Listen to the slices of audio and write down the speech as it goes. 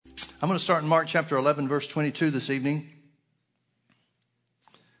I'm going to start in Mark chapter 11, verse 22 this evening.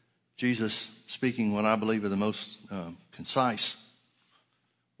 Jesus speaking what I believe are the most concise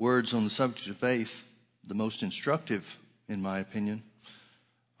words on the subject of faith, the most instructive, in my opinion,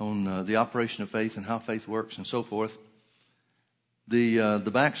 on the operation of faith and how faith works and so forth. The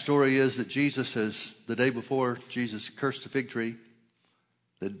backstory is that Jesus the day before, Jesus cursed a fig tree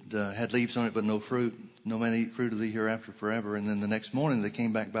that had leaves on it but no fruit. No man eat fruit of thee hereafter forever. And then the next morning they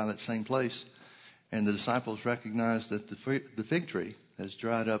came back by that same place, and the disciples recognized that the fig tree has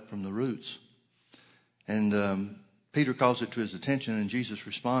dried up from the roots. And Peter calls it to his attention, and Jesus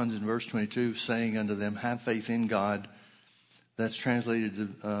responds in verse 22, saying unto them, have faith in God. That's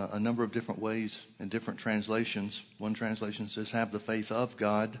translated a number of different ways in different translations. One translation says, have the faith of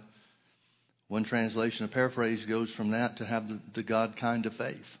God. One translation, a paraphrase, goes from that to have the God kind of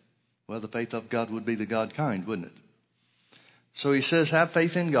faith. Well, the faith of God would be the God kind, wouldn't it? So he says, have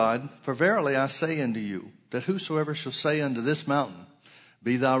faith in God, for verily I say unto you, that whosoever shall say unto this mountain,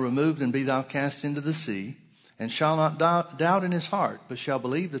 be thou removed and be thou cast into the sea, and shall not doubt in his heart, but shall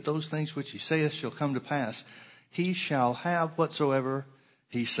believe that those things which he saith shall come to pass, he shall have whatsoever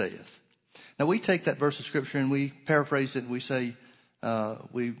he saith. Now we take that verse of scripture and we paraphrase it and we say,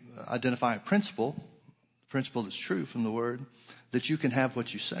 we identify a principle that's true from the word, that you can have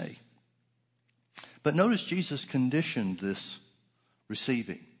what you say. But notice Jesus conditioned this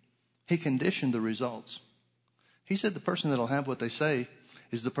receiving. He conditioned the results. He said the person that will have what they say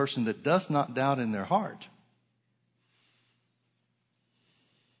is the person that does not doubt in their heart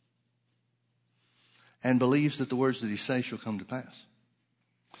and believes that the words that he says shall come to pass.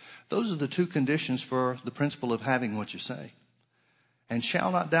 Those are the two conditions for the principle of having what you say. And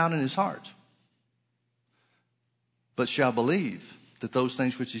shall not doubt in his heart, but shall believe that those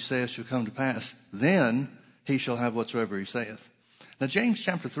things which he saith shall come to pass. Then he shall have whatsoever he saith. Now James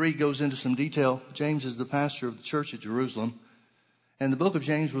chapter 3 goes into some detail. James is the pastor of the church at Jerusalem. And the book of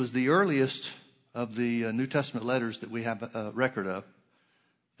James was the earliest of the New Testament letters that we have a record of.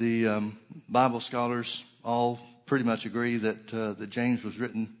 The Bible scholars all pretty much agree that James was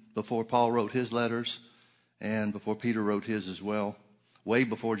written before Paul wrote his letters and before Peter wrote his as well, way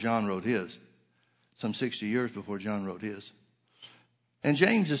before John wrote his, some 60 years before John wrote his. And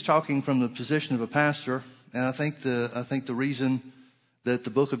James is talking from the position of a pastor, and I think the reason that the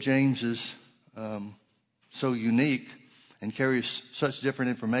book of James is so unique and carries such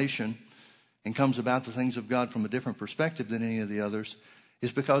different information and comes about the things of God from a different perspective than any of the others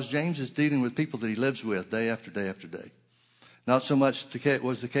is because James is dealing with people that he lives with day after day after day. Not so much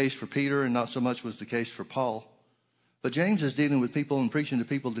was the case for Peter, and not so much was the case for Paul. But James is dealing with people and preaching to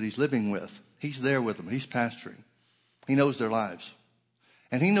people that he's living with. He's there with them. He's pastoring. He knows their lives.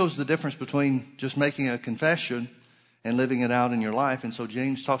 And he knows the difference between just making a confession and living it out in your life. And so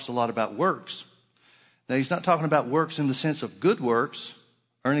James talks a lot about works. Now, he's not talking about works in the sense of good works,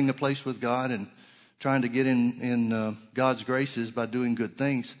 earning a place with God and trying to get in God's graces by doing good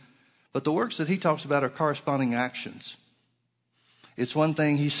things. But the works that he talks about are corresponding actions. It's one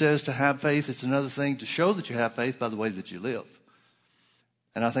thing, he says, to have faith. It's another thing to show that you have faith by the way that you live.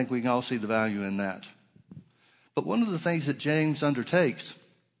 And I think we can all see the value in that. But one of the things that James undertakes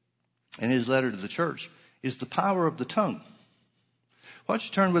in his letter to the church is the power of the tongue. Why don't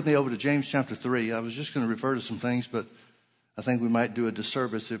you turn with me over to James chapter 3. I was just going to refer to some things, but I think we might do a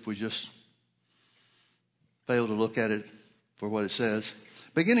disservice if we just fail to look at it for what it says.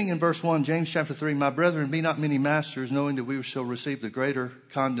 Beginning in verse 1, James chapter 3, my brethren, be not many masters, knowing that we shall receive the greater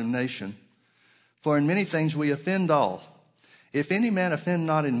condemnation. For in many things we offend all. If any man offend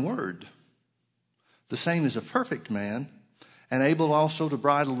not in word, the same is a perfect man, and able also to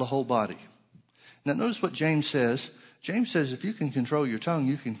bridle the whole body. Now notice what James says. James says if you can control your tongue,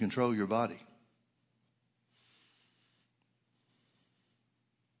 you can control your body.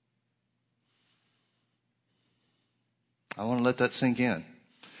 I want to let that sink in.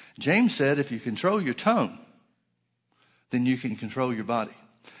 James said if you control your tongue, then you can control your body.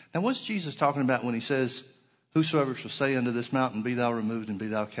 Now what's Jesus talking about when he says, whosoever shall say unto this mountain, be thou removed and be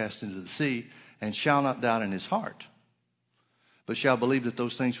thou cast into the sea, and shall not doubt in his heart, but shall believe that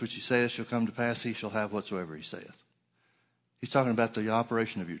those things which he saith shall come to pass, he shall have whatsoever he saith. He's talking about the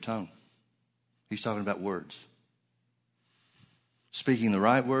operation of your tongue. He's talking about words. Speaking the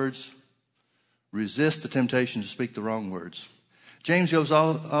right words. Resist the temptation to speak the wrong words. James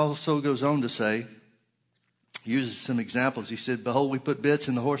also goes on to say, uses some examples. He said, behold, we put bits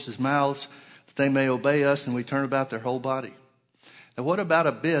in the horses' mouths that they may obey us, and we turn about their whole body. Now, what about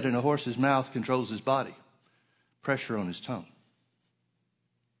a bit in a horse's mouth controls his body? Pressure on his tongue.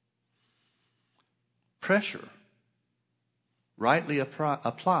 Pressure rightly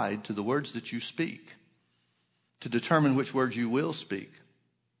applied to the words that you speak, to determine which words you will speak,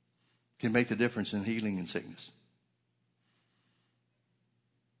 can make the difference in healing and sickness.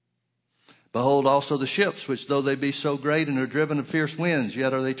 Behold also the ships, which though they be so great and are driven of fierce winds,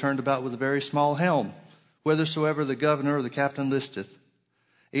 yet are they turned about with a very small helm, whithersoever the governor or the captain listeth.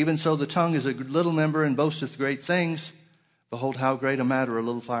 Even so the tongue is a little member and boasteth great things. Behold how great a matter a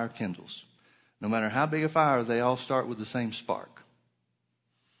little fire kindles. No matter how big a fire, they all start with the same spark.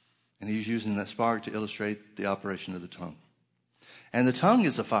 And he's using that spark to illustrate the operation of the tongue. And the tongue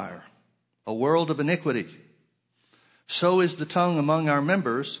is a fire, a world of iniquity. So is the tongue among our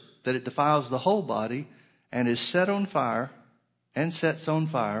members, that it defiles the whole body, and is set on fire, and sets on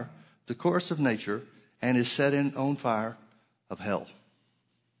fire the course of nature, and is set on fire of hell.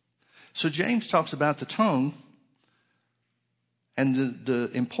 So James talks about the tongue and the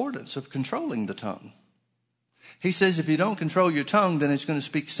importance of controlling the tongue. He says if you don't control your tongue, then it's going to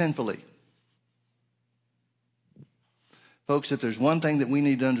speak sinfully. Folks, if there's one thing that we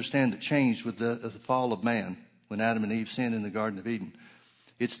need to understand that changed with the fall of man, when Adam and Eve sinned in the Garden of Eden,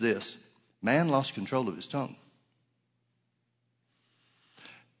 it's this: man lost control of his tongue.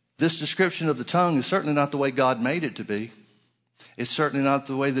 This description of the tongue is certainly not the way God made it to be. It's certainly not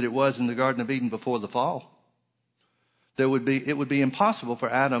the way that it was in the Garden of Eden before the fall. It would be impossible for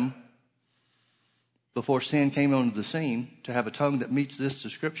Adam, before sin came onto the scene, to have a tongue that meets this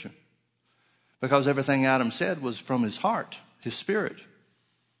description. Because everything Adam said was from his heart, his spirit,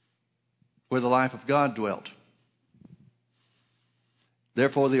 where the life of God dwelt.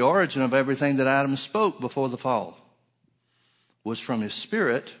 Therefore, the origin of everything that Adam spoke before the fall was from his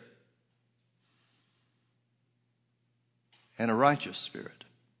spirit, and a righteous spirit.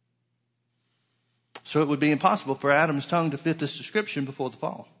 So it would be impossible for Adam's tongue to fit this description before the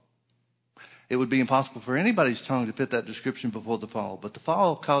fall. It would be impossible for anybody's tongue to fit that description before the fall. But the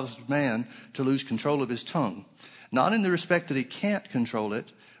fall caused man to lose control of his tongue. Not in the respect that he can't control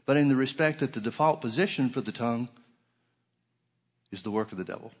it, but in the respect that the default position for the tongue is the work of the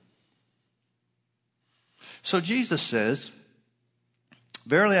devil. So Jesus says,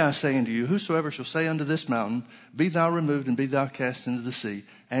 verily I say unto you, whosoever shall say unto this mountain, be thou removed and be thou cast into the sea,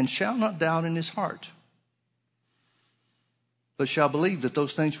 and shall not doubt in his heart, but shall believe that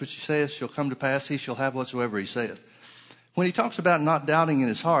those things which he saith shall come to pass, he shall have whatsoever he saith. When he talks about not doubting in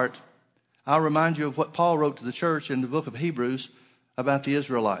his heart, I'll remind you of what Paul wrote to the church in the book of Hebrews about the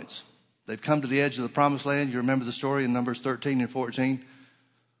Israelites. They've come to the edge of the promised land. You remember the story in Numbers 13 and 14.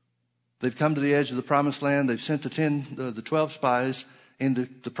 They've come to the edge of the promised land. They've sent the 12 spies into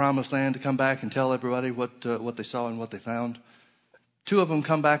the promised land to come back and tell everybody what they saw and what they found. 2 of them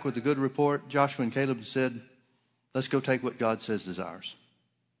come back with a good report. Joshua and Caleb said, let's go take what God says is ours.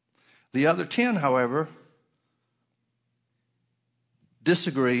 The other 10, however,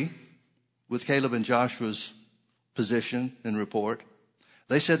 disagree with Caleb and Joshua's position and report.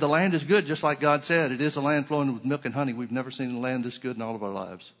 They said the land is good, just like God said. It is a land flowing with milk and honey. We've never seen a land this good in all of our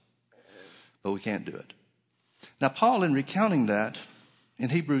lives. But we can't do it. Now, Paul, in recounting that, in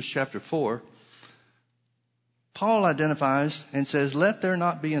Hebrews chapter 4, Paul identifies and says, let there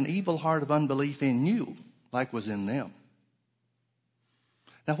not be an evil heart of unbelief in you, like was in them.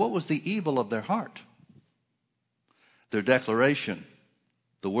 Now, what was the evil of their heart? Their declaration,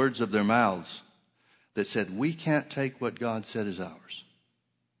 the words of their mouths that said, we can't take what God said is ours.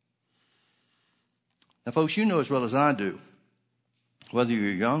 Now, folks, you know as well as I do, whether you're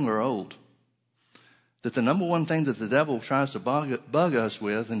young or old, that the number one thing that the devil tries to bug us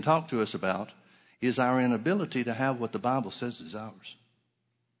with and talk to us about is our inability to have what the Bible says is ours.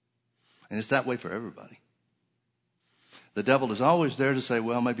 And it's that way for everybody. The devil is always there to say,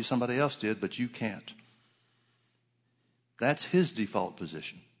 well, maybe somebody else did, but you can't. That's his default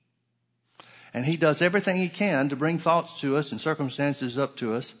position. And he does everything he can to bring thoughts to us and circumstances up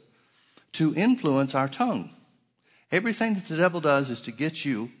to us to influence our tongue. Everything that the devil does is to get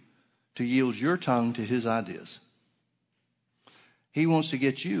you to yield your tongue to his ideas. He wants to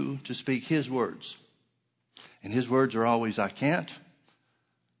get you to speak his words. And his words are always, I can't,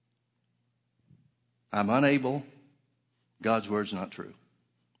 I'm unable, God's word's not true.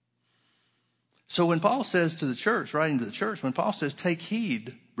 So when Paul says to the church, writing to the church, when Paul says, take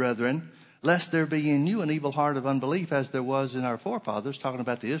heed, brethren, lest there be in you an evil heart of unbelief, as there was in our forefathers, talking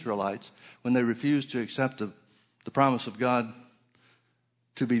about the Israelites, when they refused to accept the promise of God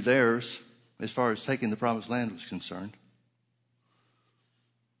to be theirs as far as taking the promised land was concerned.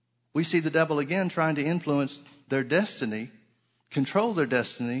 We see the devil again trying to influence their destiny, control their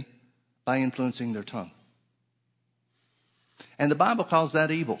destiny by influencing their tongue. And the Bible calls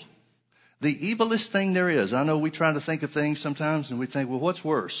that evil. The evilest thing there is. I know we try to think of things sometimes and we think, well, what's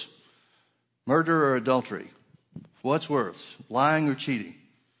worse? Murder or adultery? What's worse? Lying or cheating?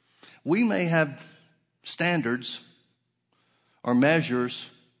 We may have standards or measures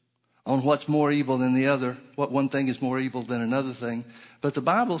on what's more evil than the other, what one thing is more evil than another thing. But the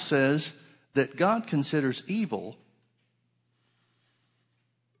Bible says that God considers evil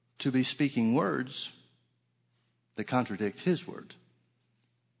to be speaking words that contradict his word.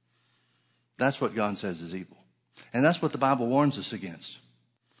 That's what God says is evil. And that's what the Bible warns us against.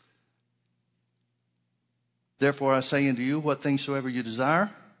 Therefore I say unto you, what things soever you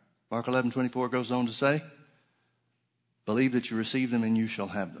desire, Mark 11:24 goes on to say, believe that you receive them and you shall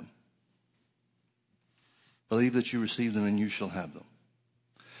have them. Believe that you receive them and you shall have them.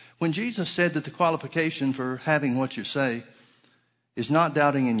 When Jesus said that the qualification for having what you say is not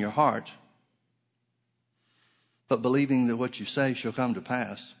doubting in your heart, but believing that what you say shall come to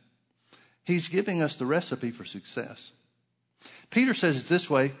pass, he's giving us the recipe for success. Peter says it this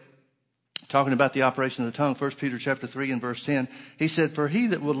way, talking about the operation of the tongue, 1 Peter chapter 3 and verse 10. He said, for he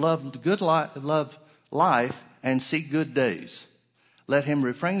that will love life and see good days, let him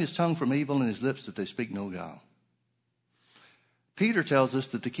refrain his tongue from evil and his lips that they speak no guile. Peter tells us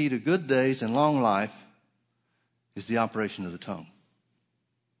that the key to good days and long life is the operation of the tongue.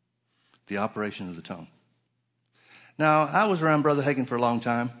 The operation of the tongue. Now, I was around Brother Hagin for a long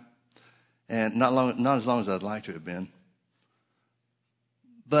time, and not as long as I'd like to have been.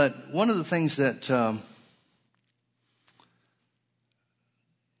 But one of the things that,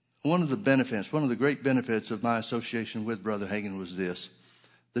 one of the great benefits of my association with Brother Hagin was this.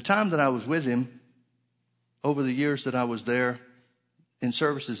 The time that I was with him, over the years that I was there, in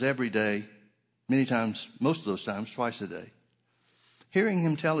services every day, many times, most of those times, twice a day, hearing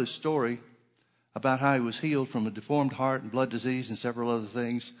him tell his story about how he was healed from a deformed heart and blood disease and several other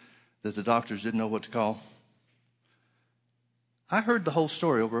things that the doctors didn't know what to call. I heard the whole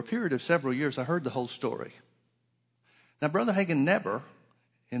story. Over a period of several years, I heard the whole story. Now, Brother Hagin never,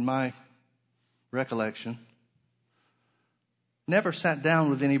 in my recollection, never sat down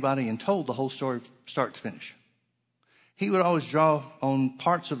with anybody and told the whole story start to finish. He would always draw on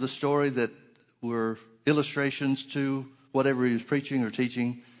parts of the story that were illustrations to whatever he was preaching or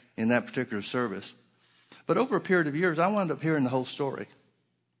teaching in that particular service. But over a period of years, I wound up hearing the whole story.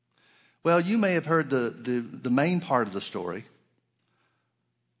 Well, you may have heard the main part of the story,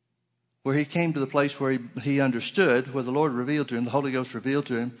 where he came to the place where he understood, where the Lord revealed to him, the Holy Ghost revealed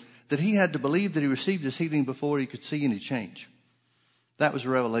to him, that he had to believe that he received his healing before he could see any change. That was a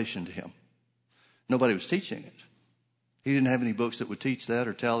revelation to him. Nobody was teaching it. He didn't have any books that would teach that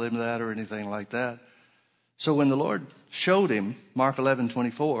or tell him that or anything like that. So when the Lord showed him Mark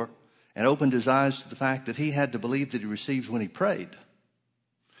 11:24 and opened his eyes to the fact that he had to believe that he received when he prayed,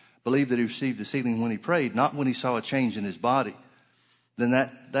 believe that he received his healing when he prayed, not when he saw a change in his body, then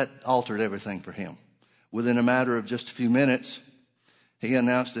that altered everything for him. Within a matter of just a few minutes, he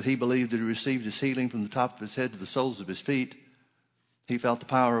announced that he believed that he received his healing from the top of his head to the soles of his feet. He felt the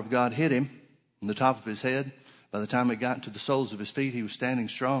power of God hit him from the top of his head. By the time it got to the soles of his feet, he was standing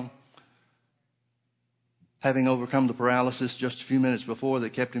strong, having overcome the paralysis just a few minutes before that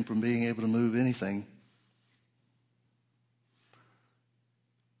kept him from being able to move anything.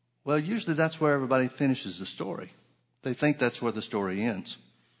 Well, usually that's where everybody finishes the story. They think that's where the story ends.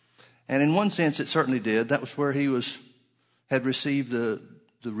 And in one sense, it certainly did. That was where he had received the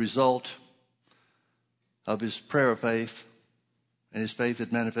result of his prayer of faith, and his faith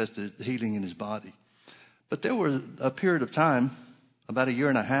had manifested healing in his body. But there was a period of time, about a year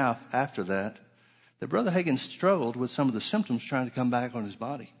and a half after that Brother Hagin struggled with some of the symptoms trying to come back on his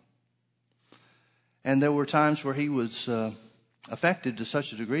body. And there were times where he was affected to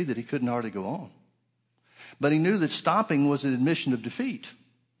such a degree that he couldn't hardly go on. But he knew that stopping was an admission of defeat.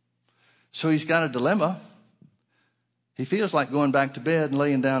 So he's got a dilemma. He feels like going back to bed and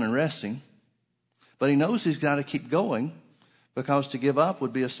laying down and resting. But he knows he's got to keep going, because to give up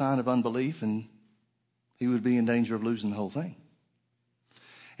would be a sign of unbelief, and he would be in danger of losing the whole thing.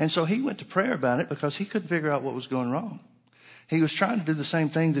 And so he went to prayer about it because he couldn't figure out what was going wrong. He was trying to do the same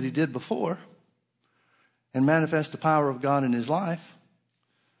thing that he did before and manifest the power of God in his life,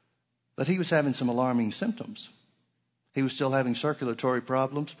 but he was having some alarming symptoms. He was still having circulatory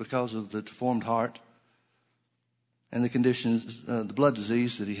problems because of the deformed heart and the conditions, the blood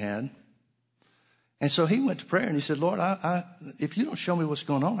disease that he had. And so he went to prayer and he said, Lord, if you don't show me what's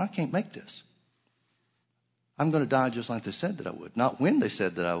going on, I can't make this. I'm going to die just like they said that I would, not when they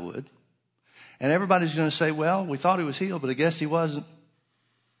said that I would. And everybody's going to say, well, we thought he was healed, but I guess he wasn't.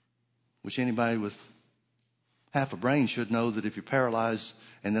 Which anybody with half a brain should know that if you're paralyzed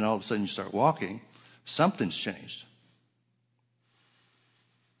and then all of a sudden you start walking, something's changed.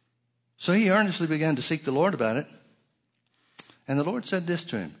 So he earnestly began to seek the Lord about it. And the Lord said this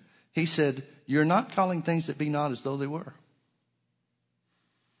to him. He said, you're not calling things that be not as though they were.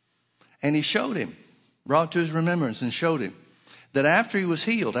 And he showed him, brought to his remembrance and showed him that after he was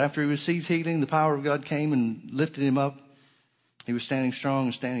healed, after he received healing, the power of God came and lifted him up. He was standing strong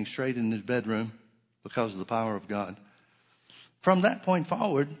and standing straight in his bedroom because of the power of God. From that point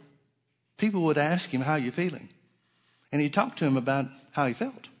forward, people would ask him, how are you feeling? And he'd talk to him about how he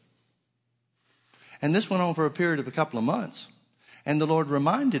felt. And this went on for a period of a couple of months. And the Lord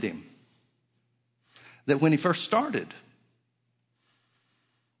reminded him that when he first started,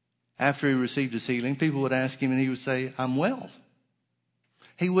 after he received his healing, people would ask him and he would say, I'm well.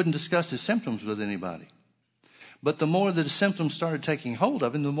 He wouldn't discuss his symptoms with anybody. But the more that the symptoms started taking hold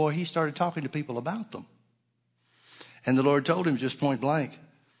of him, the more he started talking to people about them. And the Lord told him just point blank.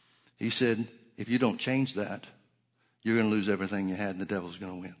 He said, if you don't change that, you're going to lose everything you had and the devil's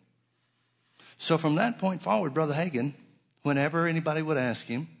going to win. So from that point forward, Brother Hagin, whenever anybody would ask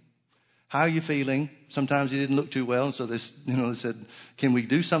him, how are you feeling? Sometimes he didn't look too well. And so they said, can we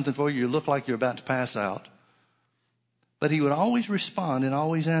do something for you? You look like you're about to pass out. But he would always respond and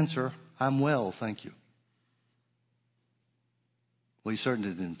always answer, I'm well, thank you. Well, he certainly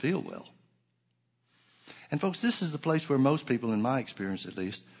didn't feel well. And folks, this is the place where most people, in my experience at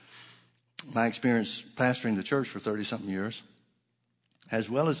least, my experience pastoring the church for 30-something years, as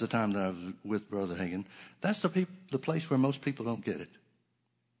well as the time that I was with Brother Hagin, that's the place where most people don't get it.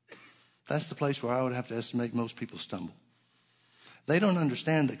 That's the place where I would have to estimate most people stumble. They don't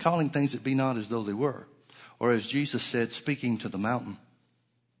understand that calling things that be not as though they were, or as Jesus said, speaking to the mountain,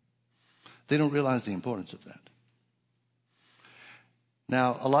 they don't realize the importance of that.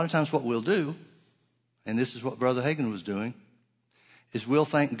 Now, a lot of times what we'll do, and this is what Brother Hagin was doing, is we'll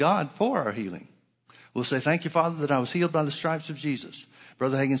thank God for our healing. We'll say, thank you, Father, that I was healed by the stripes of Jesus.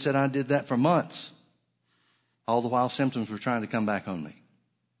 Brother Hagin said, I did that for months, all the while symptoms were trying to come back on me.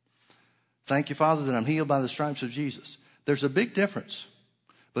 Thank you, Father, that I'm healed by the stripes of Jesus. There's a big difference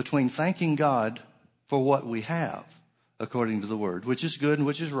between thanking God for what we have, according to the word, which is good and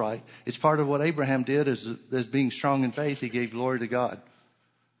which is right. It's part of what Abraham did as being strong in faith. He gave glory to God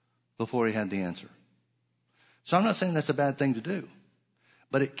before he had the answer. So I'm not saying that's a bad thing to do,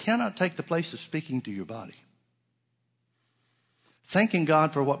 but it cannot take the place of speaking to your body. Thanking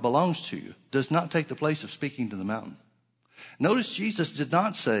God for what belongs to you does not take the place of speaking to the mountain. Notice Jesus did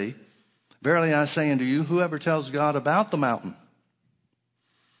not say, verily I say unto you, whoever tells God about the mountain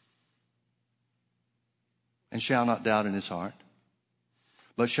and shall not doubt in his heart,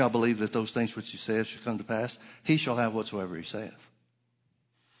 but shall believe that those things which he saith shall come to pass, he shall have whatsoever he saith.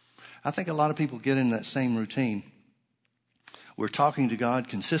 I think a lot of people get in that same routine. We're talking to God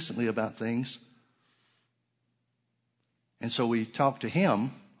consistently about things. And so we talk to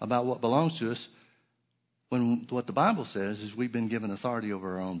him about what belongs to us when what the Bible says is we've been given authority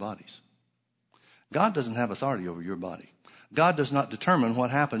over our own bodies. God doesn't have authority over your body. God does not determine what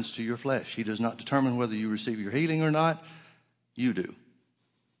happens to your flesh. He does not determine whether you receive your healing or not. You do.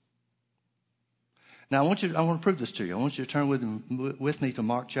 Now, I want to prove this to you. I want you to turn with me to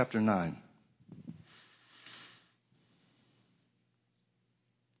Mark chapter 9.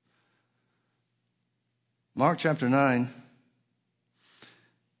 Mark chapter 9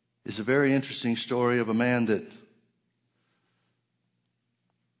 is a very interesting story of a man that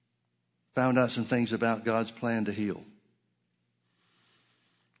found out some things about God's plan to heal.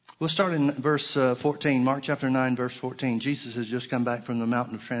 We'll start in verse 14, Mark chapter 9, verse 14. Jesus has just come back from the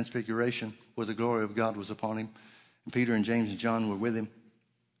mountain of transfiguration where the glory of God was upon him. And Peter and James and John were with him.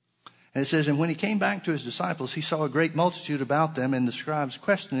 And it says, and when he came back to his disciples, he saw a great multitude about them and the scribes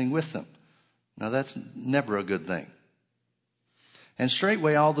questioning with them. Now that's never a good thing. And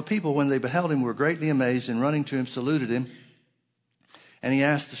straightway all the people, when they beheld him, were greatly amazed, and running to him saluted him. And he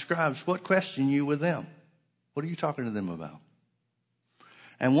asked the scribes, what question you with them? What are you talking to them about?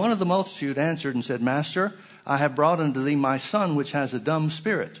 And one of the multitude answered and said, Master, I have brought unto thee my son, which has a dumb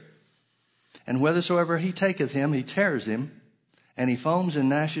spirit. And whithersoever he taketh him, he tears him, and he foams and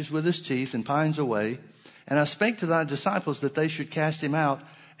gnashes with his teeth, and pines away. And I spake to thy disciples that they should cast him out,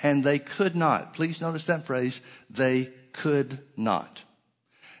 and they could not. Please notice that phrase, they could not.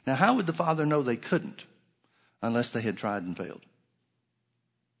 Now, how would the Father know they couldn't unless they had tried and failed?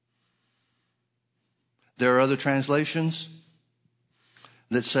 There are other translations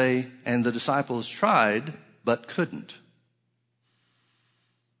that say, and the disciples tried, but couldn't.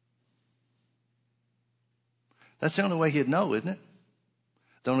 That's the only way he'd know, isn't it?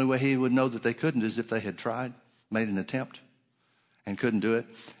 The only way he would know that they couldn't is if they had tried. made an attempt and couldn't do it.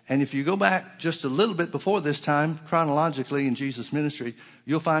 And if you go back just a little bit before this time, chronologically in Jesus' ministry,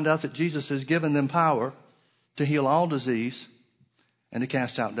 you'll find out that Jesus has given them power to heal all disease and to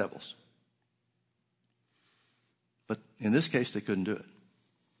cast out devils. But in this case, they couldn't do it.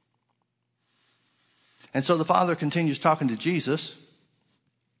 And so the Father continues talking to Jesus,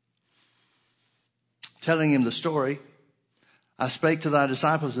 telling him the story. I spake to thy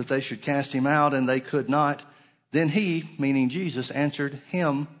disciples that they should cast him out, and they could not. Then he, meaning Jesus, answered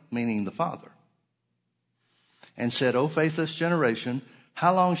him, meaning the Father, and said, O faithless generation,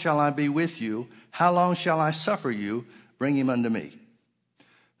 how long shall I be with you? How long shall I suffer you? Bring him unto me.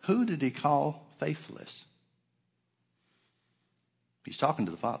 Who did he call faithless? He's talking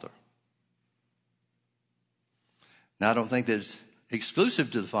to the Father. Now, I don't think that it's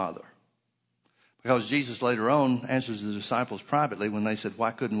exclusive to the Father, because Jesus later on answers the disciples privately when they said,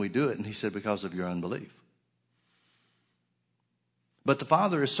 why couldn't we do it? And he said, because of your unbelief. But the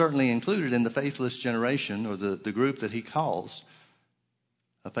Father is certainly included in the faithless generation, or the group that he calls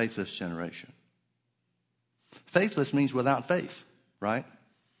a faithless generation. Faithless means without faith, right?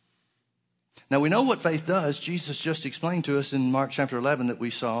 Now we know what faith does. Jesus just explained to us in Mark chapter 11 that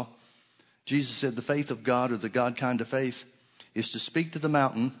we saw. Jesus said the faith of God, or the God kind of faith, is to speak to the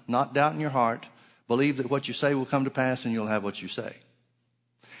mountain, not doubt in your heart, believe that what you say will come to pass and you'll have what you say.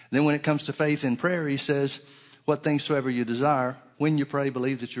 Then when it comes to faith in prayer, he says, what things soever you desire, when you pray,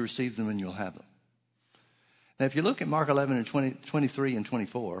 believe that you receive them and you'll have them. Now, if you look at Mark 11 and 23 and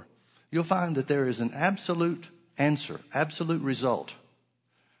 24, you'll find that there is an absolute answer, absolute result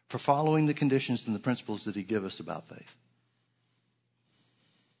for following the conditions and the principles that he gives us about faith.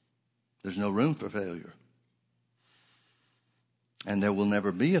 There's no room for failure. And there will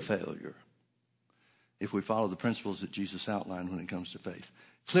never be a failure if we follow the principles that Jesus outlined when it comes to faith.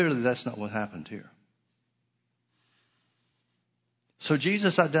 Clearly, that's not what happened here. So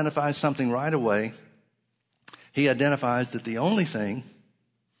Jesus identifies something right away. He identifies that the only thing,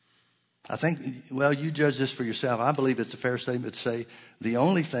 I think, well, you judge this for yourself. I believe it's a fair statement to say the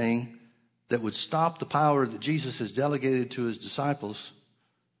only thing that would stop the power that Jesus has delegated to his disciples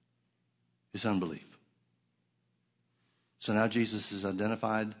is unbelief. So now Jesus has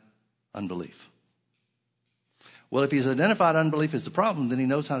identified unbelief. Well, if he's identified unbelief as the problem, then he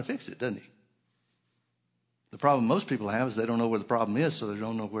knows how to fix it, doesn't he? The problem most people have is they don't know where the problem is, so they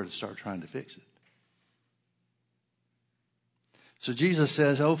don't know where to start trying to fix it. So Jesus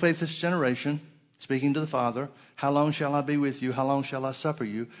says, O faithless generation, speaking to the Father, how long shall I be with you? How long shall I suffer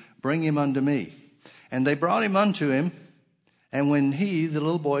you? Bring him unto me. And they brought him unto him. And when he, the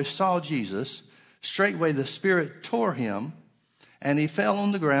little boy, saw Jesus, straightway the Spirit tore him, and he fell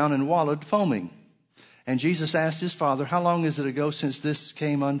on the ground and wallowed foaming. And Jesus asked his father, how long is it ago since this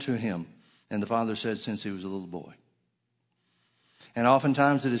came unto him? And the father said, since he was a little boy. And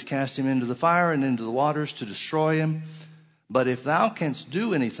oftentimes it has cast him into the fire and into the waters to destroy him. But if thou canst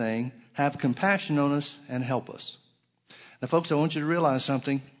do anything, have compassion on us and help us. Now, folks, I want you to realize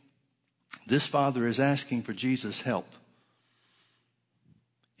something. This father is asking for Jesus' help.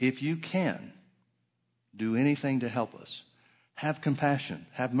 If you can do anything to help us, have compassion,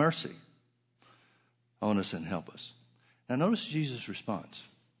 have mercy on us and help us. Now, notice Jesus' response.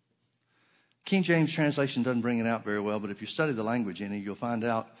 King James translation doesn't bring it out very well, but if you study the language in it, you'll find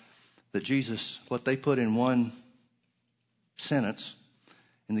out that Jesus, what they put in one sentence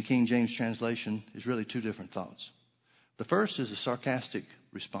in the King James translation is really two different thoughts. The first is a sarcastic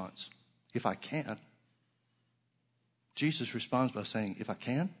response. If I can. Jesus responds by saying, if I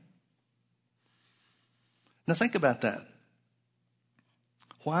can. Now think about that.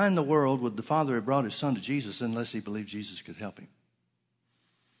 Why in the world would the Father have brought his son to Jesus unless he believed Jesus could help him?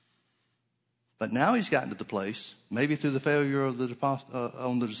 But now he's gotten to the place, maybe through the failure of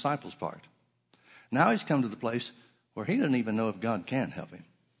on the disciples' part. Now he's come to the place where he doesn't even know if God can help him.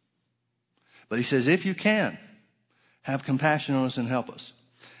 But he says, if you can, have compassion on us and help us.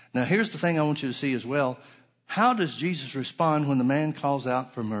 Now here's the thing I want you to see as well. How does Jesus respond when the man calls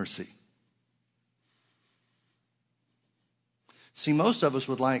out for mercy? See, most of us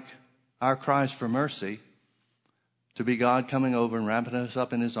would like our cries for mercy to be God coming over and wrapping us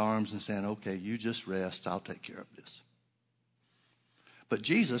up in his arms and saying, okay, you just rest, I'll take care of this. But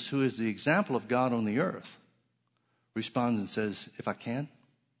Jesus, who is the example of God on the earth, responds and says, if I can,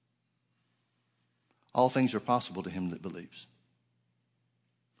 all things are possible to him that believes.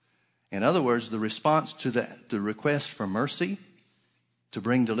 In other words, the response to the request for mercy to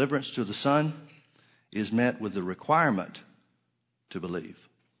bring deliverance to the son is met with the requirement to believe.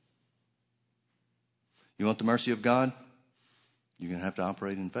 You want the mercy of God? You're going to have to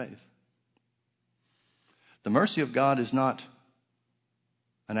operate in faith. The mercy of God is not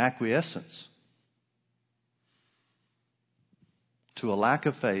an acquiescence to a lack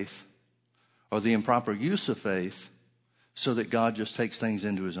of faith or the improper use of faith so that God just takes things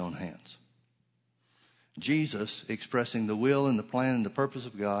into his own hands. Jesus, expressing the will and the plan and the purpose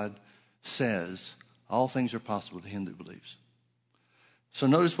of God, says all things are possible to him that believes. So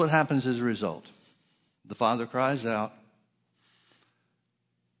notice what happens as a result. The father cries out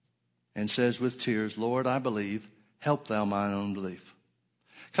and says with tears, Lord, I believe, help thou mine unbelief.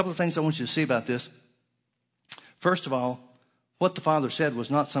 A couple of things I want you to see about this. First of all, what the father said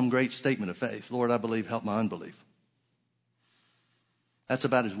was not some great statement of faith. Lord, I believe, help my unbelief. That's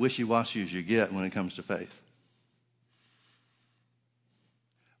about as wishy-washy as you get when it comes to faith.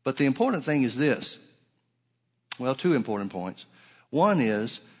 But the important thing is this. Well, two important points. One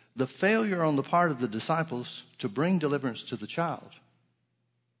is the failure on the part of the disciples to bring deliverance to the child,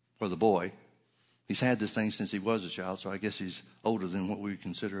 or the boy. He's had this thing since he was a child, so I guess he's older than what we would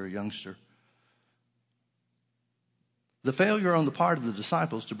consider a youngster. The failure on the part of the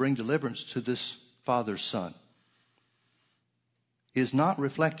disciples to bring deliverance to this father's son is not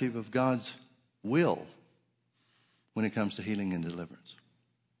reflective of God's will when it comes to healing and deliverance.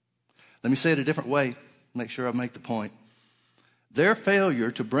 Let me say it a different way, make sure I make the point. Their failure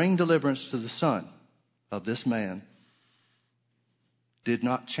to bring deliverance to the son of this man did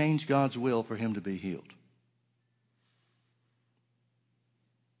not change God's will for him to be healed.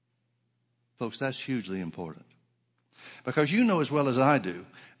 Folks, that's hugely important. Because you know as well as I do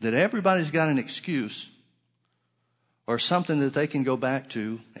that everybody's got an excuse or something that they can go back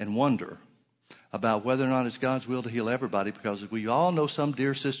to and wonder about whether or not it's God's will to heal everybody, because we all know some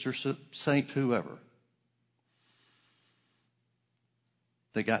dear sister, saint, whoever,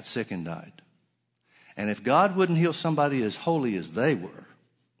 that got sick and died. And if God wouldn't heal somebody as holy as they were,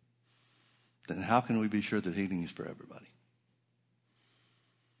 then how can we be sure that healing is for everybody?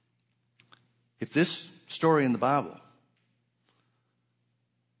 If this story in the Bible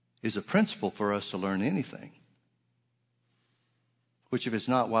is a principle for us to learn anything, which if it's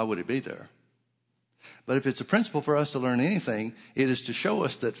not, why would it be there? But if it's a principle for us to learn anything, it is to show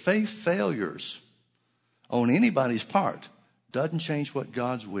us that faith failures on anybody's part doesn't change what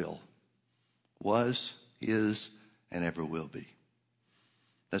God's will was, is, and ever will be.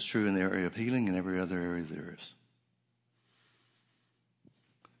 That's true in the area of healing and every other area there is.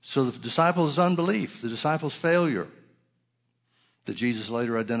 So the disciples' unbelief, the disciples' failure, that Jesus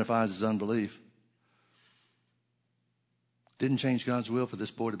later identifies as unbelief, didn't change God's will for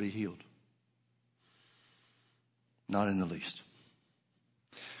this boy to be healed. Not in the least.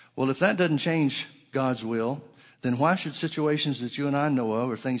 Well, if that doesn't change God's will, then why should situations that you and I know of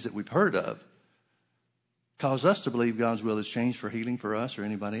or things that we've heard of cause us to believe God's will has changed for healing for us or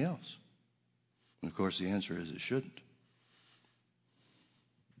anybody else? And of course, the answer is it shouldn't.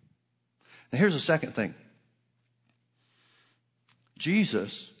 Now, here's the second thing.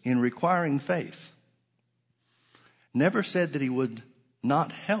 Jesus, in requiring faith, never said that he would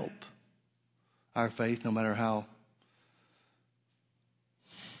not help our faith, no matter how,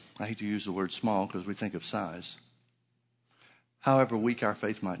 I hate to use the word small because we think of size, however weak our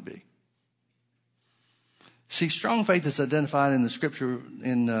faith might be. See, strong faith is identified in the scripture,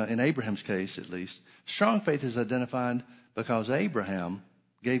 in Abraham's case at least. Strong faith is identified because Abraham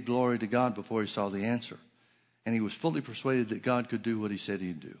gave glory to God before he saw the answer. And he was fully persuaded that God could do what he said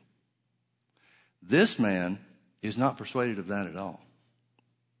he'd do. This man is not persuaded of that at all.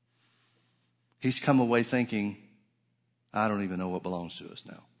 He's come away thinking, I don't even know what belongs to us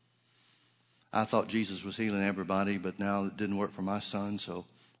now. I thought Jesus was healing everybody, but now it didn't work for my son, so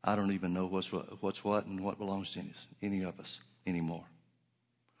I don't even know what's what and what belongs to any of us anymore.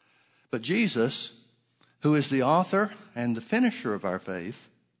 But Jesus, who is the author and the finisher of our faith,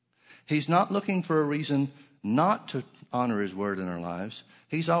 he's not looking for a reason not to honor his word in our lives.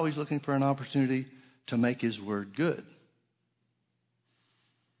 He's always looking for an opportunity to make his word good.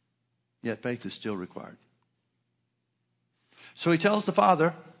 Yet faith is still required. So he tells the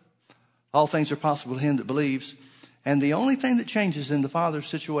Father, all things are possible to him that believes. And the only thing that changes in the Father's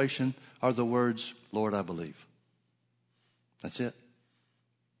situation are the words, Lord, I believe. That's it.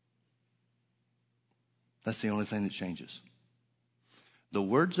 That's the only thing that changes. The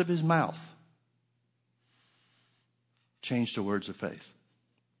words of his mouth change to words of faith.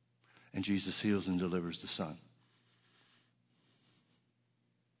 And Jesus heals and delivers the son.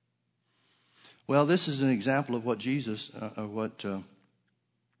 Well, this is an example of what Jesus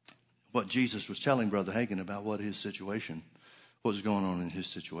was telling Brother Hagin about what was going on in his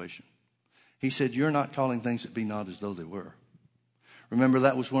situation. He said, you're not calling things that be not as though they were. Remember,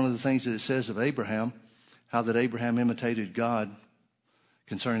 that was one of the things that it says of Abraham, how that Abraham imitated God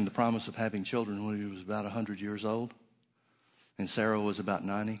concerning the promise of having children when he was about 100 years old, and Sarah was about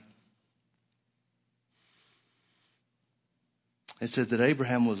 90. It said that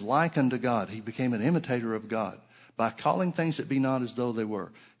Abraham was like unto God. He became an imitator of God by calling things that be not as though they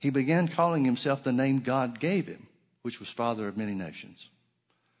were. He began calling himself the name God gave him, which was Father of many nations.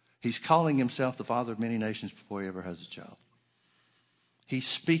 He's calling himself the Father of many nations before he ever has a child. He's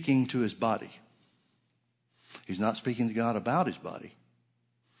speaking to his body. He's not speaking to God about his body.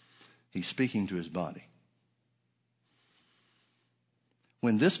 He's speaking to his body.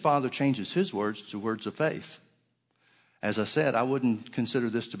 When this father changes his words to words of faith, as I said, I wouldn't consider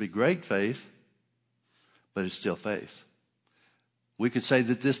this to be great faith, but it's still faith. We could say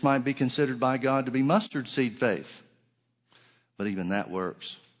that this might be considered by God to be mustard seed faith, but even that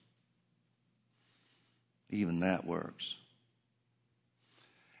works. Even that works.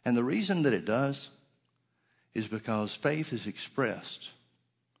 And the reason that it does is because faith is expressed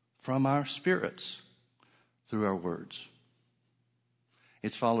from our spirits through our words.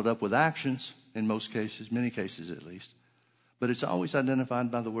 It's followed up with actions in most cases, many cases at least, but it's always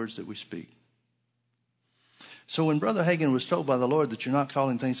identified by the words that we speak. So when Brother Hagin was told by the Lord that you're not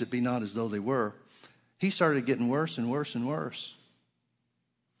calling things that be not as though they were, he started getting worse and worse and worse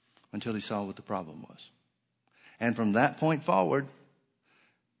until he saw what the problem was. And from that point forward,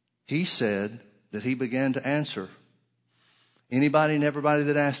 he said that he began to answer anybody and everybody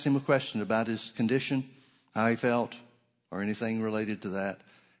that asked him a question about his condition, how he felt, or anything related to that.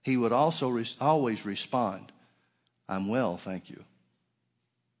 He would also always respond, I'm well, thank you.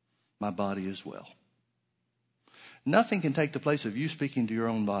 My body is well. Nothing can take the place of you speaking to your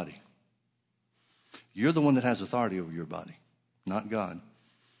own body. You're the one that has authority over your body, not God.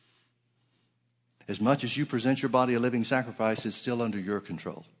 As much as you present your body a living sacrifice, it's still under your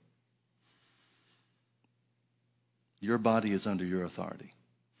control. Your body is under your authority.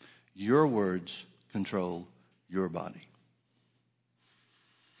 Your words control your body.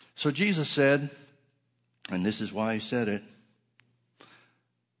 So Jesus said, and this is why he said it,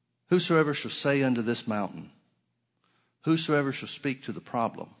 whosoever shall say unto this mountain, whosoever shall speak to the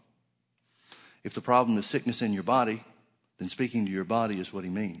problem. If the problem is sickness in your body, then speaking to your body is what he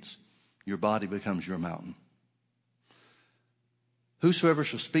means. Your body becomes your mountain. Whosoever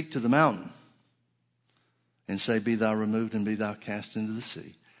shall speak to the mountain and say, be thou removed and be thou cast into the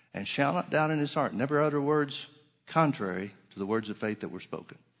sea, and shall not doubt in his heart, never utter words contrary to the words of faith that were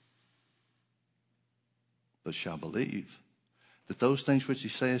spoken, but shall believe that those things which he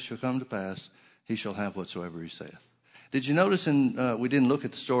saith shall come to pass, he shall have whatsoever he saith. Did you notice we didn't look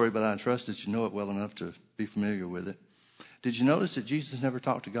at the story, but I trust that you know it well enough to be familiar with it. Did you notice that Jesus never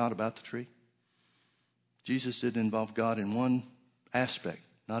talked to God about the tree? Jesus didn't involve God in one aspect,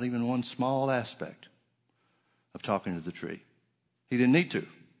 not even one small aspect of talking to the tree. He didn't need to.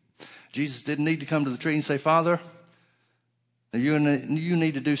 Jesus didn't need to come to the tree and say, Father, you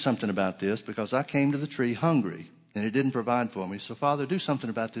need to do something about this because I came to the tree hungry and it didn't provide for me. So, Father, do something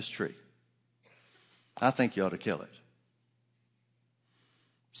about this tree. I think you ought to kill it.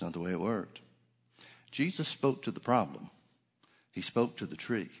 It's not the way it worked. Jesus spoke to the problem. He spoke to the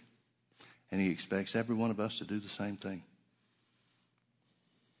tree. And he expects every one of us to do the same thing.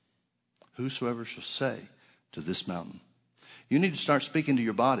 Whosoever shall say to this mountain. You need to start speaking to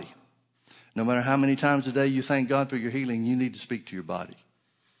your body. No matter how many times a day you thank God for your healing, you need to speak to your body.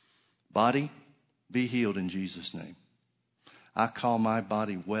 Body, be healed in Jesus' name. I call my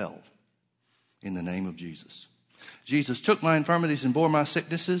body well in the name of Jesus. Jesus took my infirmities and bore my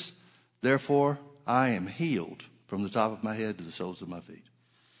sicknesses. Therefore, I am healed from the top of my head to the soles of my feet.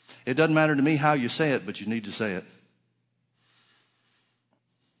 It doesn't matter to me how you say it, but you need to say it.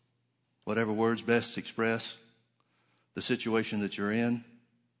 Whatever words best express the situation that you're in,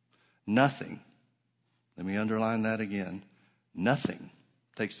 nothing, let me underline that again, nothing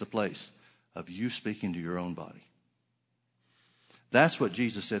takes the place of you speaking to your own body. That's what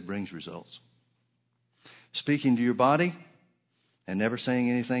Jesus said brings results. Speaking to your body and never saying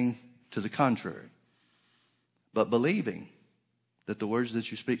anything to the contrary, but believing that the words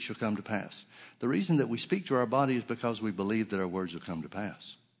that you speak shall come to pass. The reason that we speak to our body is because we believe that our words will come to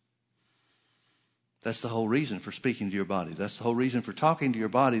pass. That's the whole reason for speaking to your body. That's the whole reason for talking to your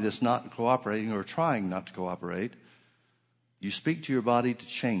body that's not cooperating or trying not to cooperate. You speak to your body to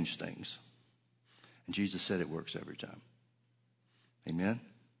change things. And Jesus said it works every time. Amen?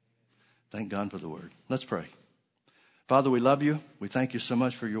 Thank God for the word. Let's pray. Father, we love you. We thank you so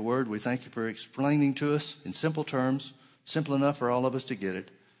much for your word. We thank you for explaining to us in simple terms, simple enough for all of us to get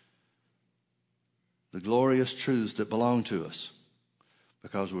it, the glorious truths that belong to us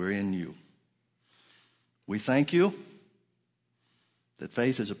because we're in you. We thank you that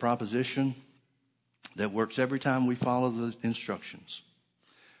faith is a proposition that works every time we follow the instructions.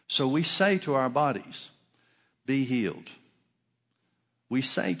 So we say to our bodies, be healed. We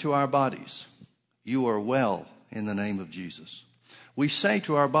say to our bodies, you are well in the name of Jesus. We say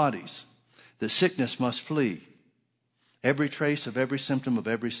to our bodies that sickness must flee. Every trace of every symptom of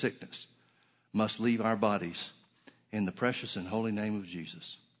every sickness must leave our bodies in the precious and holy name of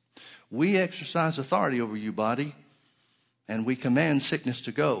Jesus. We exercise authority over you, body, and we command sickness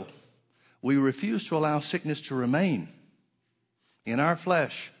to go. We refuse to allow sickness to remain in our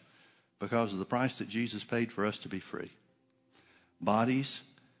flesh because of the price that Jesus paid for us to be free. Bodies,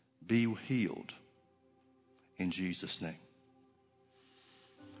 be healed in Jesus' name.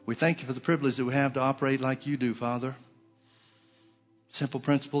 We thank you for the privilege that we have to operate like you do, Father. Simple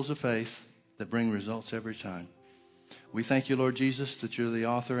principles of faith that bring results every time. We thank you, Lord Jesus, that you're the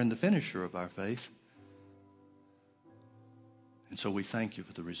author and the finisher of our faith. And so we thank you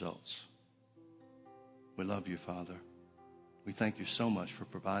for the results. We love you, Father. We thank you so much for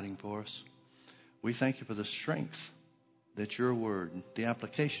providing for us. We thank you for the strength that your word, the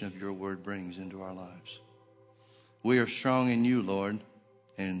application of your word brings into our lives. We are strong in you, Lord,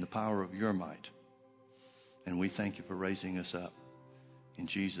 and in the power of your might. And we thank you for raising us up. In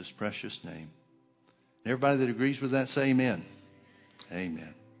Jesus' precious name. Everybody that agrees with that, say amen.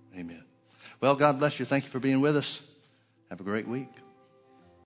 Amen. Amen. Well, God bless you. Thank you for being with us. Have a great week.